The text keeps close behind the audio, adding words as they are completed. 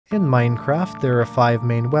In Minecraft, there are 5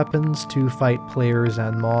 main weapons to fight players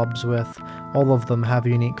and mobs with. All of them have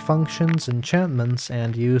unique functions, enchantments,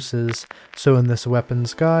 and uses, so in this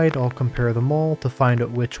weapons guide I'll compare them all to find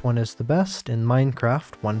out which one is the best in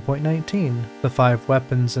Minecraft 1.19. The 5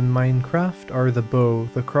 weapons in Minecraft are the bow,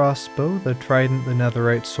 the crossbow, the trident, the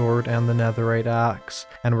netherite sword, and the netherite axe,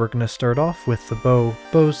 and we're going to start off with the bow.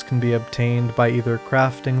 Bows can be obtained by either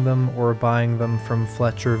crafting them or buying them from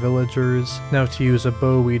Fletcher villagers. Now to use a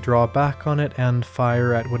bow we draw back on it and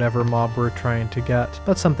fire at whatever mob we're trying to get,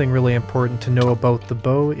 but something really important to know about the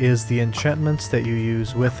bow is the enchantments that you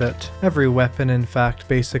use with it. Every weapon, in fact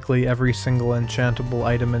basically every single enchantable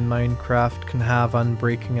item in Minecraft can have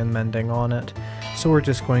unbreaking and mending on it, so we're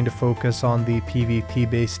just going to focus on the PvP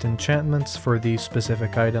based enchantments for these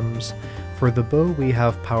specific items. For the bow we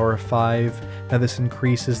have power 5, now this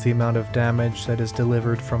increases the amount of damage that is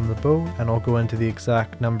delivered from the bow, and I'll go into the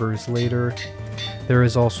exact numbers later. There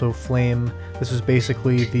is also flame. This is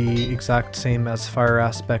basically the exact same as fire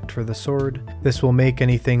aspect for the sword. This will make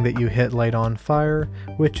anything that you hit light on fire,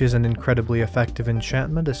 which is an incredibly effective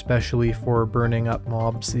enchantment, especially for burning up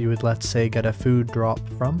mobs that you would, let's say, get a food drop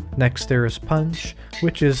from. Next there is punch,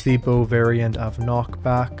 which is the bow variant of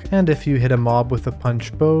knockback, and if you hit a mob with a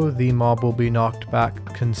punch bow, the mob will be knocked back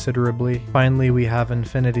considerably. Finally we have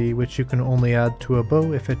infinity, which you can only add to a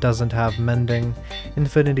bow if it doesn't have mending.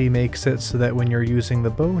 Infinity makes it so that when you're using the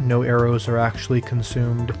bow, no arrows are actually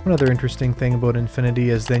consumed. One other interesting thing about infinity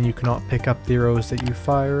is then you cannot pick up the arrows that you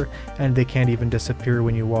fire, and they can't even disappear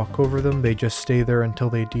when you walk over them, they just stay there until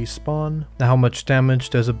they despawn. Now how much damage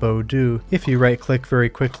does a bow do? If you right click very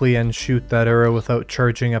quickly and shoot that arrow without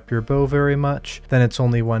charging up your bow very much, then it's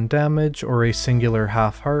only 1 damage or a singular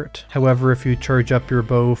half heart. However, if you charge up your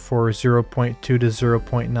bow for 0.2 to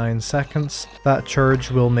 0.9 seconds, that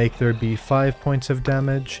charge will make there be 5 points of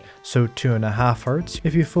damage, so 2.5 hearts.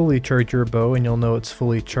 If you fully charge your bow, and you'll know it's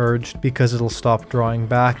fully charged because it'll stop drawing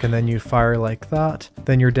back and then you fire like that,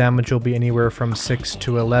 then your damage will be anywhere from 6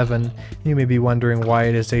 to 11. You may be wondering why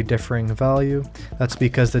it is a differing value. That's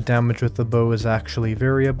because the damage with the bow is actually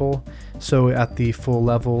variable. So at the full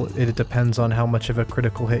level, it depends on how much of a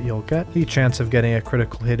critical hit you'll get. The chance of getting a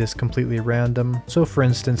critical hit is completely random. So for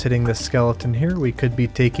instance, hitting this skeleton here, we could be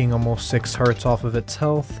taking almost 6 hearts off of its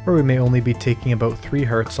health, or we may only be taking about 3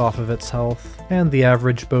 hearts off of its health. And the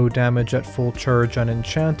average bow damage at full charge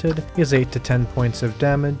unenchanted is 8 to 10 points of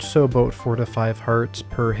damage, so about 4 to 5 hearts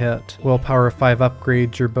per hit. Well, power 5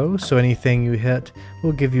 upgrades your bow, so anything you hit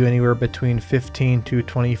will give you anywhere between 15 to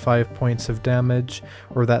 25 points of damage,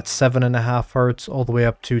 or that's 7.5 hearts all the way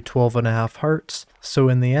up to 12.5 hearts. So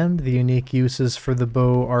in the end, the unique uses for the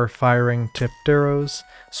bow are firing tipped arrows.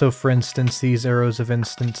 So for instance, these arrows of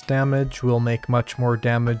instant damage will make much more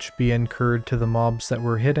damage be incurred to the mobs that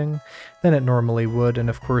we're hitting than it normally would, and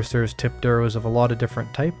of course there's tipped arrows of a lot of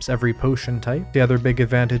different types, every potion type. The other big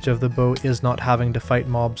advantage of the bow is not having to fight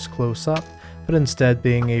mobs close up, but instead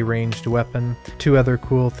being a ranged weapon. 2 other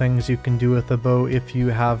cool things you can do with a bow if you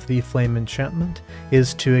have the flame enchantment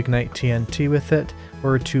is to ignite TNT with it,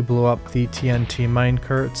 or to blow up the TNT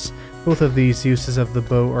minecarts. Both of these uses of the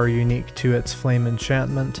bow are unique to its flame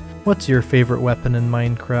enchantment. What's your favorite weapon in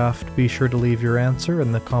Minecraft? Be sure to leave your answer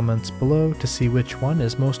in the comments below to see which one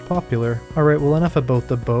is most popular. Alright, well enough about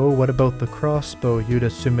the bow. What about the crossbow? You'd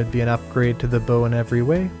assume it'd be an upgrade to the bow in every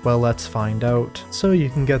way? Well, let's find out. So you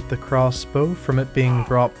can get the crossbow from it being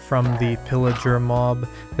dropped from the pillager mob.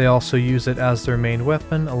 They also use it as their main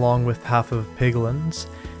weapon along with half of piglins.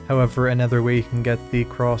 However, another way you can get the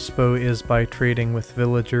crossbow is by trading with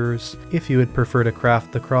villagers. If you would prefer to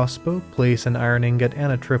craft the crossbow, place an iron ingot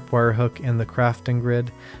and a tripwire hook in the crafting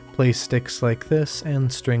grid. Place sticks like this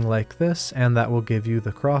and string like this, and that will give you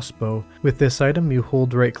the crossbow. With this item, you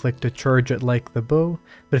hold right click to charge it like the bow,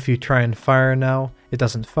 but if you try and fire now, it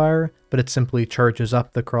doesn't fire, but it simply charges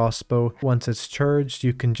up the crossbow. Once it's charged,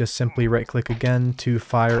 you can just simply right click again to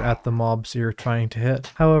fire at the mobs you're trying to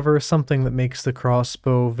hit. However, something that makes the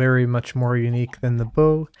crossbow very much more unique than the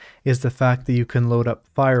bow is the fact that you can load up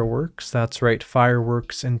fireworks. That's right,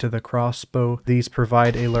 fireworks into the crossbow. These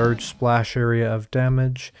provide a large splash area of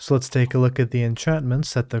damage. So let's take a look at the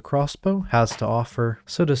enchantments that the crossbow has to offer.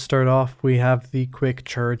 So to start off, we have the quick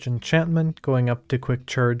charge enchantment going up to quick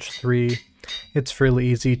charge 3. It's fairly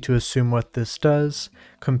easy to assume assume what this does.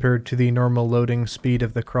 Compared to the normal loading speed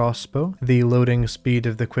of the crossbow, the loading speed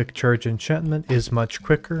of the quick charge enchantment is much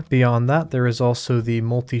quicker. Beyond that, there is also the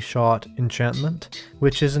multi-shot enchantment,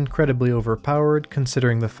 which is incredibly overpowered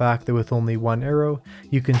considering the fact that with only one arrow,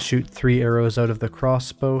 you can shoot 3 arrows out of the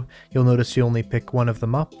crossbow. You'll notice you only pick one of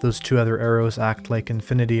them up. Those 2 other arrows act like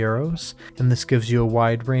infinity arrows, and this gives you a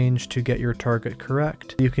wide range to get your target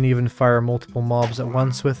correct. You can even fire multiple mobs at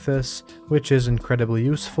once with this, which is incredibly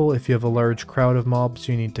useful if you have a large crowd of mobs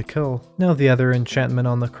you need to kill. Now the other enchantment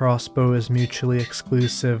on the crossbow is mutually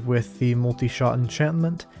exclusive with the multi-shot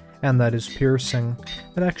enchantment, and that is piercing.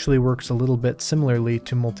 It actually works a little bit similarly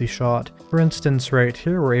to multi-shot. For instance, right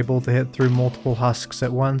here we're able to hit through multiple husks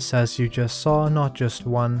at once, as you just saw, not just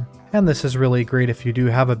one. And this is really great if you do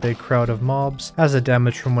have a big crowd of mobs, as a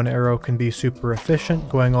damage from one arrow can be super efficient,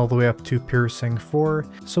 going all the way up to piercing 4.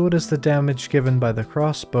 So what is the damage given by the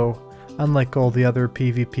crossbow? Unlike all the other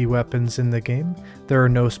PvP weapons in the game, there are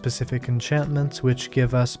no specific enchantments which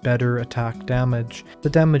give us better attack damage. The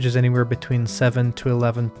damage is anywhere between 7 to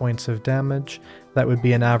 11 points of damage. That would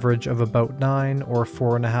be an average of about 9 or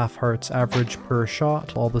 4.5 hearts average per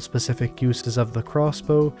shot. All the specific uses of the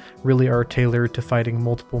crossbow really are tailored to fighting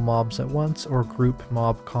multiple mobs at once or group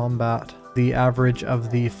mob combat. The average of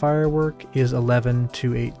the firework is 11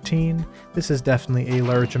 to 18. This is definitely a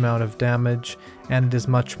large amount of damage, and it is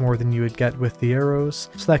much more than you would get with the arrows,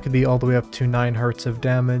 so that could be all the way up to 9 hearts of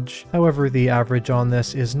damage. However, the average on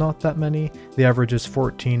this is not that many. The average is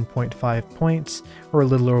 14.5 points, or a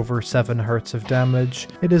little over 7 hearts of damage.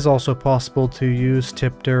 It is also possible to use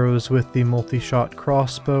tipped arrows with the multi-shot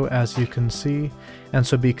crossbow, as you can see, and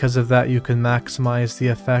so because of that you can maximize the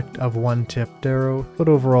effect of one tipped arrow. But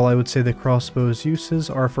overall I would say the crossbow's uses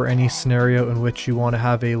are for any scenario in which you want to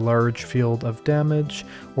have a large field of damage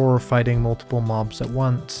or fighting multiple mobs at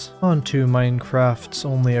once. On to Minecraft's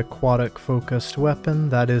only aquatic focused weapon,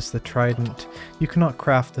 that is the Trident. You cannot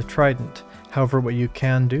craft the Trident. However, what you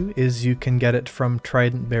can do is you can get it from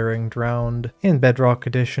Trident bearing Drowned. In Bedrock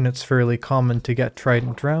Edition, it's fairly common to get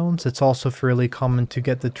Trident Drowns. It's also fairly common to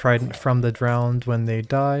get the Trident from the Drowned when they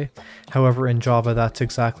die. However, in Java, that's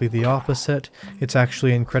exactly the opposite. It's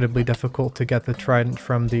actually incredibly difficult to get the Trident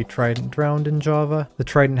from the Trident Drowned in Java. The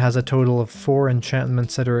Trident has a total of 4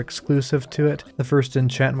 enchantments that are exclusive to it. The first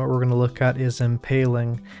enchantment we're going to look at is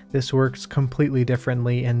Impaling. This works completely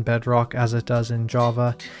differently in Bedrock as it does in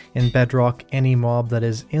Java. In Bedrock, any mob that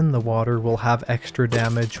is in the water will have extra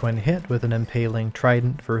damage when hit with an Impaling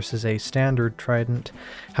Trident versus a standard Trident.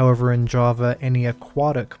 However, in Java, any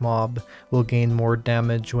aquatic mob will gain more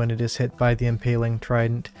damage when it is hit by the Impaling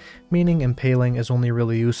Trident, meaning Impaling is only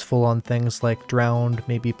really useful on things like Drowned,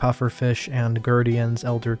 maybe Pufferfish, and Guardians,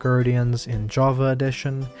 Elder Guardians in Java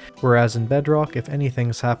Edition, whereas in Bedrock, if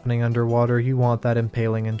anything's happening underwater, you want that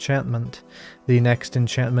Impaling enchantment. The next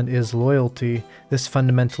enchantment is Loyalty. This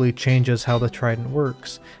fundamentally changes how the Trident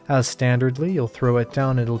works. As standardly, you'll throw it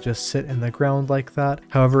down, it'll just sit in the ground like that.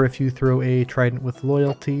 However, if you throw a Trident with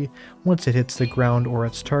Loyalty, once it hits the ground or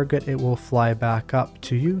its target, it will fly back up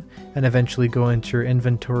to you and eventually go into your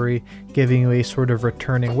inventory, giving you a sort of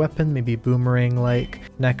returning weapon, maybe boomerang-like.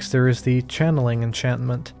 Next, there is the Channeling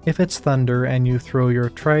enchantment. If it's Thunder and you throw your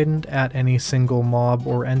Trident at any single mob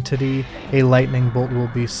or entity, a lightning bolt will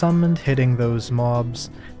be summoned, hitting those mobs.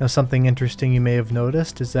 Now, something interesting you may have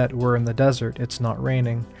noticed is that we're in the desert, it's not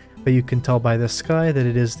raining. But you can tell by the sky that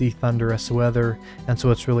it is the thunderous weather, and so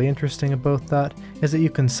what's really interesting about that is that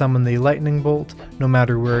you can summon the lightning bolt no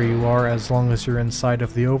matter where you are as long as you're inside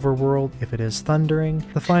of the overworld if it is thundering.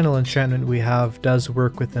 The final enchantment we have does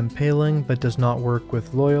work with Impaling but does not work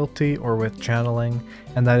with Loyalty or with Channeling,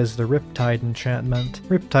 and that is the Riptide enchantment.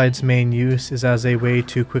 Riptide's main use is as a way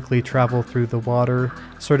to quickly travel through the water,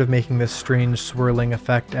 sort of making this strange swirling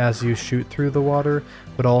effect as you shoot through the water,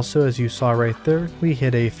 but also, as you saw right there, we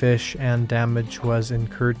hit a fish and damage was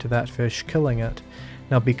incurred to that fish, killing it.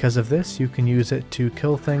 Now, because of this, you can use it to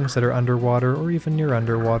kill things that are underwater or even near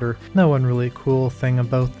underwater. Now, one really cool thing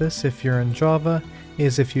about this, if you're in Java,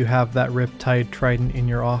 is if you have that Riptide Trident in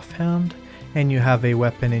your offhand, and you have a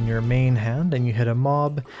weapon in your main hand and you hit a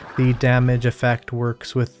mob, the damage effect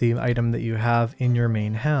works with the item that you have in your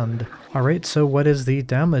main hand. Alright, so what is the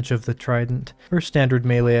damage of the Trident? For standard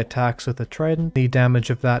melee attacks with a Trident, the damage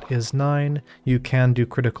of that is 9. You can do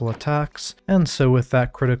critical attacks, and so with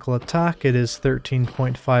that critical attack it is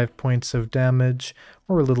 13.5 points of damage,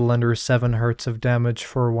 or a little under 7 hearts of damage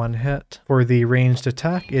for one hit. For the ranged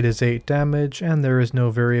attack, it is 8 damage, and there is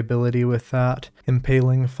no variability with that.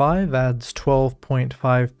 Impaling 5 adds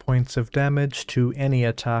 12.5 points of damage to any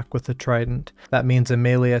attack with the Trident. That means a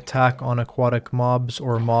melee attack on aquatic mobs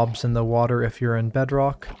or mobs in the water if you're in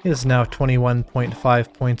Bedrock is now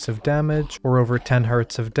 21.5 points of damage, or over 10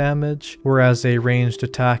 hearts of damage, whereas a ranged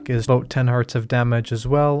attack is about 10 hearts of damage as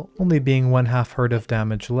well, only being 1/2 heart of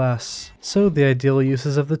damage less. So the ideal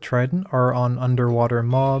uses of the Trident are on underwater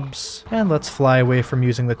mobs, and let's fly away from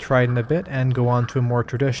using the Trident a bit and go on to a more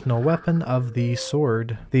traditional weapon of the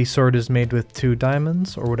sword. The sword is made with 2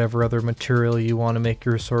 diamonds, or whatever other material you want to make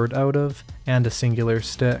your sword out of, and a singular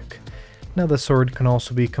stick. Now the sword can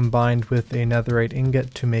also be combined with a netherite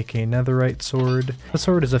ingot to make a netherite sword. The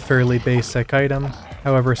sword is a fairly basic item,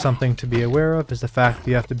 however something to be aware of is the fact that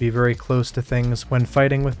you have to be very close to things when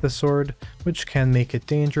fighting with the sword, which can make it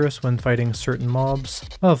dangerous when fighting certain mobs.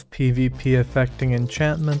 Of PvP affecting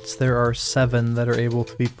enchantments, there are 7 that are able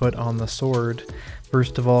to be put on the sword.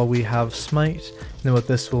 First of all, we have Smite. Now what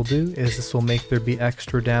this will do is this will make there be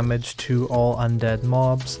extra damage to all undead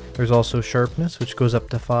mobs. There's also Sharpness, which goes up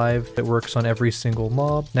to 5. It works on every single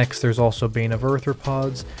mob. Next there's also Bane of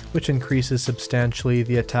Arthropods, which increases substantially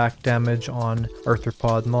the attack damage on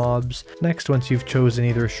arthropod mobs. Next, once you've chosen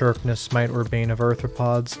either Sharpness, Smite, or Bane of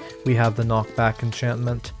Arthropods, we have the Knockback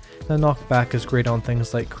enchantment. The knockback is great on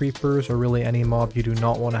things like creepers or really any mob you do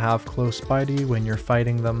not want to have close by to you when you're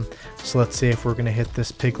fighting them. So let's say if we're going to hit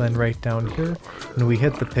this piglin right down here, when we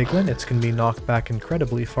hit the piglin it's going to be knocked back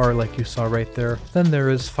incredibly far like you saw right there. Then there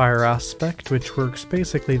is Fire Aspect, which works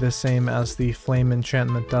basically the same as the Flame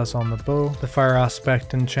enchantment does on the bow. The Fire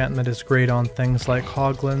Aspect enchantment is great on things like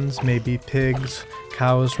hoglins, maybe pigs,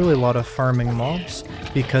 cows, really a lot of farming mobs,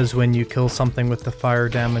 because when you kill something with the fire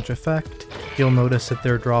damage effect, you'll notice that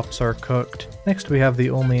their drops are cooked. Next we have the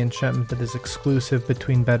only enchantment that is exclusive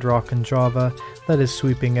between Bedrock and Java, that is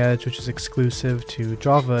Sweeping Edge, which is exclusive to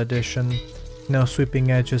Java Edition. Now Sweeping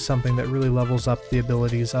Edge is something that really levels up the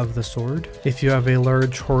abilities of the sword. If you have a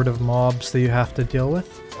large horde of mobs that you have to deal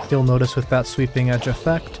with, you'll notice with that Sweeping Edge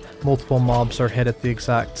effect, multiple mobs are hit at the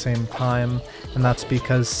exact same time, and that's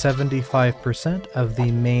because 75% of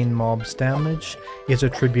the main mob's damage is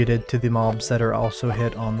attributed to the mobs that are also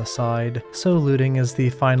hit on the side. So looting is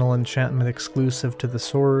the final enchantment exclusive to the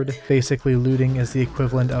sword. Basically looting is the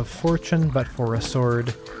equivalent of fortune but for a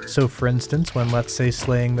sword. So for instance, when let's say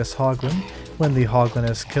slaying this hoglin, when the hoglin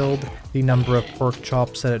is killed, the number of pork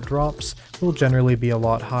chops that it drops will generally be a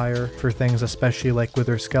lot higher. For things especially like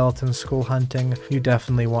wither skeleton skull hunting, you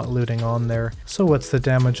definitely want looting on there. So what's the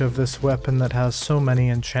damage of this weapon that has so many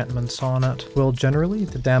enchantments on it? Well, generally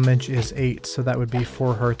the damage is 8, so that would be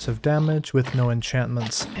 4 hearts of damage with no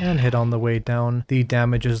enchantments. And hit on the way down, the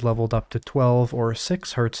damage is leveled up to 12 or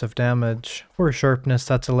 6 hearts of damage. For Sharpness,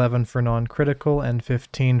 that's 11 for non-critical and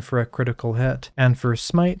 15 for a critical hit. And for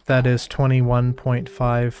Smite, that is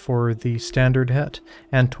 21.5 for the standard hit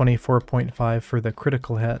and 24.5 for the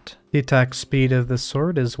critical hit. The attack speed of the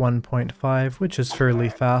sword is 1.5, which is fairly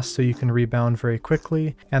fast so you can rebound very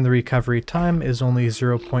quickly, and the recovery time is only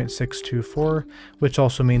 0.624, which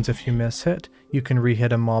also means if you miss hit, you can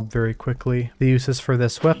re-hit a mob very quickly. The uses for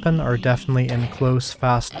this weapon are definitely in close,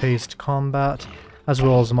 fast-paced combat, as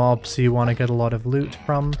well as mobs you want to get a lot of loot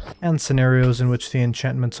from, and scenarios in which the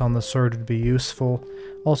enchantments on the sword would be useful.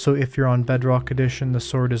 Also, if you're on Bedrock Edition, the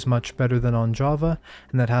sword is much better than on Java,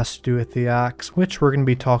 and that has to do with the axe, which we're going to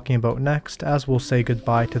be talking about next, as we'll say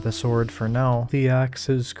goodbye to the sword for now. The axe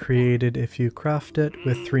is created if you craft it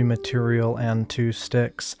with 3 material and 2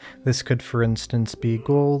 sticks. This could for instance be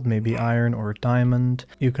gold, maybe iron or diamond.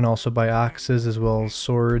 You can also buy axes as well as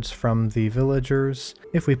swords from the villagers.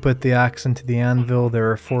 If we put the axe into the anvil,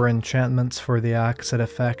 there are 4 enchantments for the axe that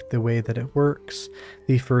affect the way that it works.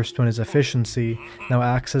 The first one is efficiency. Now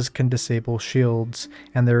axes can disable shields,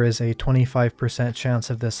 and there is a 25% chance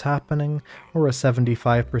of this happening, or a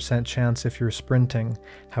 75% chance if you're sprinting.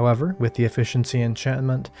 However, with the efficiency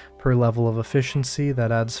enchantment, per level of efficiency,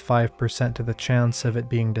 that adds 5% to the chance of it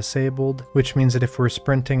being disabled, which means that if we're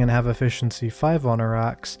sprinting and have efficiency 5 on our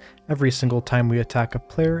axe, every single time we attack a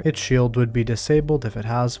player, its shield would be disabled if it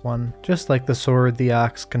has one. Just like the sword, the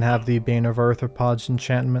axe can have the Bane of Arthropods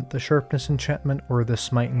enchantment, the Sharpness enchantment, or the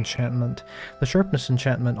Smite enchantment. The Sharpness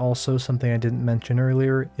enchantment also, something I didn't mention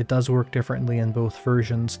earlier, it does work differently in both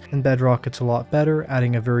versions. In Bedrock it's a lot better,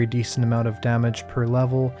 adding a very decent amount of damage per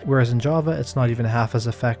level, whereas in Java it's not even half as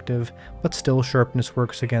effective, but still Sharpness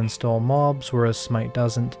works against all mobs, whereas Smite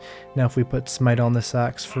doesn't. Now if we put Smite on this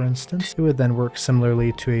axe for instance, it would then work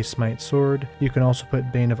similarly to a Smite smite sword. You can also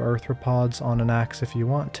put Bane of Arthropods on an axe if you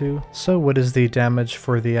want to. So what is the damage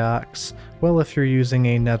for the axe? Well, if you're using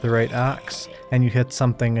a netherite axe and you hit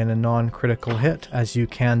something in a non-critical hit, as you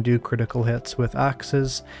can do critical hits with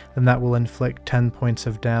axes, then that will inflict 10 points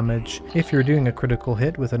of damage. If you're doing a critical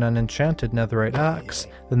hit with an unenchanted netherite axe,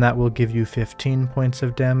 then that will give you 15 points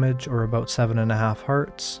of damage, or about 7.5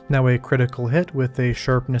 hearts. Now a critical hit with a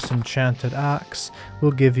sharpness enchanted axe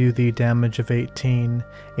will give you the damage of 18.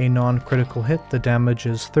 A non-critical hit, the damage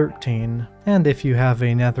is 13. And if you have a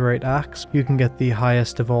netherite axe, you can get the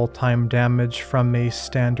highest of all time damage from a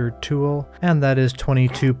standard tool, and that is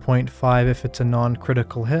 22.5 if it's a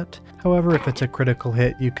non-critical hit. However, if it's a critical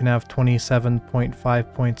hit, you can have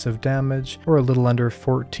 27.5 points of damage, or a little under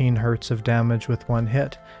 14 hertz of damage with one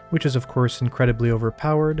hit, which is of course incredibly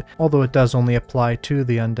overpowered, although it does only apply to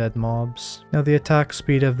the undead mobs. Now the attack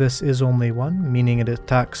speed of this is only 1, meaning it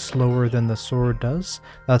attacks slower than the sword does.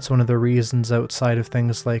 That's one of the reasons, outside of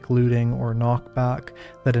things like looting or knockback,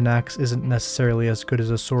 that an axe isn't necessarily as good as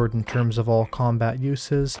a sword in terms of all combat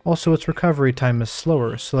uses. Also, its recovery time is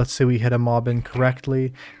slower, so let's say we hit a mob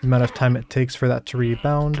incorrectly, the amount of time it takes for that to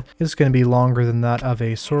rebound is going to be longer than that of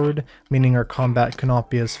a sword, meaning our combat cannot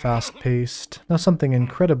be as fast paced. Now something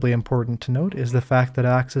incredibly important to note is the fact that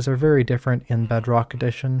axes are very different in Bedrock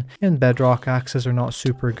Edition. In Bedrock, axes are not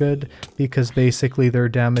super good because basically their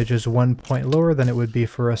damage is 1 point lower than it would be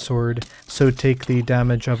for a sword. So take the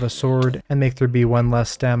damage of a sword and make there be 1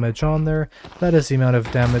 less damage on there. That is the amount of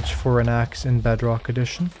damage for an axe in Bedrock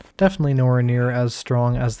Edition. Definitely nowhere near as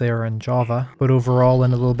strong as they are in Java, but overall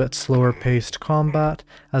in a little bit slower paced combat,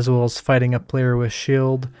 as well as fighting a player with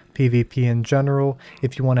shield, PvP in general,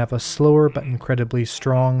 if you want to have a slower but incredibly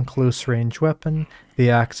strong close range weapon,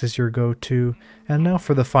 the axe is your go-to. And now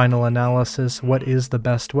for the final analysis, what is the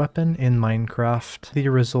best weapon in Minecraft? The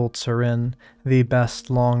results are in. The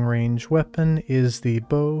best long range weapon is the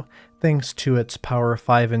bow, thanks to its power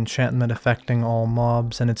 5 enchantment affecting all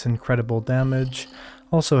mobs and its incredible damage.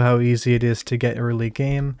 Also how easy it is to get early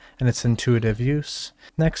game, and its intuitive use.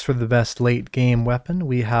 Next, for the best late game weapon,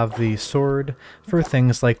 we have the sword, for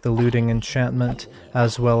things like the looting enchantment,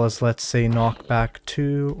 as well as let's say knockback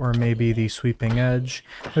 2, or maybe the sweeping edge.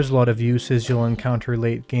 There's a lot of uses you'll encounter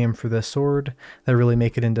late game for the sword that really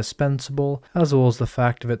make it indispensable, as well as the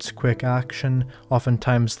fact of its quick action.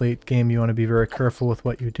 Oftentimes late game you want to be very careful with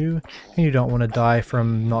what you do, and you don't want to die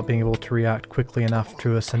from not being able to react quickly enough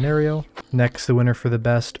to a scenario. Next, the winner for the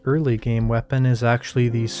best early game weapon is actually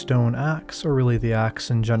the stone axe, or really the axe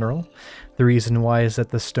in general. The reason why is that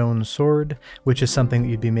the stone sword, which is something that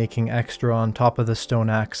you'd be making extra on top of the stone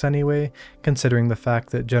axe anyway, considering the fact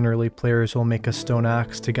that generally players will make a stone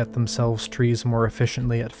axe to get themselves trees more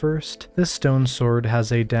efficiently at first. This stone sword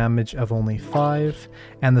has a damage of only 5,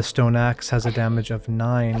 and the stone axe has a damage of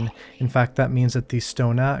 9. In fact, that means that the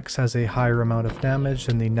stone axe has a higher amount of damage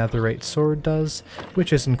than the netherite sword does,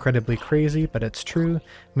 which is incredibly crazy, but it's true,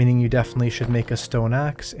 meaning you definitely should make a stone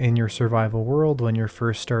axe in your survival world when you're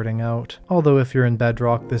first starting out. Although if you're in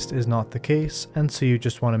Bedrock, this is not the case, and so you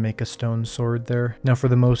just want to make a stone sword there. Now for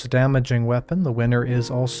the most damaging weapon, the winner is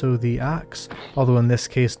also the axe, although in this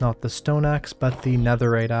case not the stone axe, but the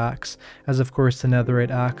netherite axe, as of course the netherite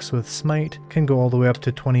axe with smite can go all the way up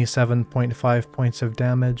to 27.5 points of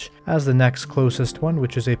damage, as the next closest one,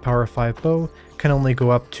 which is a power 5 bow, can only go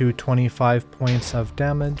up to 25 points of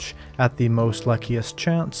damage at the most luckiest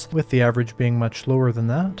chance, with the average being much lower than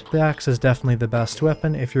that. The axe is definitely the best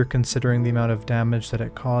weapon if you're considering the amount of damage that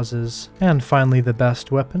it causes. And finally, the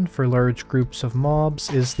best weapon for large groups of mobs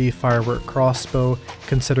is the firework crossbow,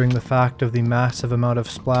 considering the fact of the massive amount of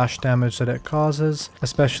splash damage that it causes,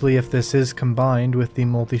 especially if this is combined with the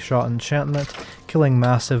multi-shot enchantment. Killing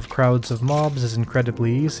massive crowds of mobs is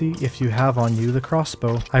incredibly easy if you have on you the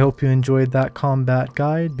crossbow. I hope you enjoyed that combat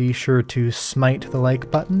guide. Be sure to smite the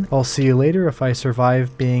like button. I'll see you later if I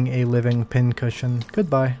survive being a living pincushion.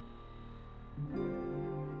 Goodbye.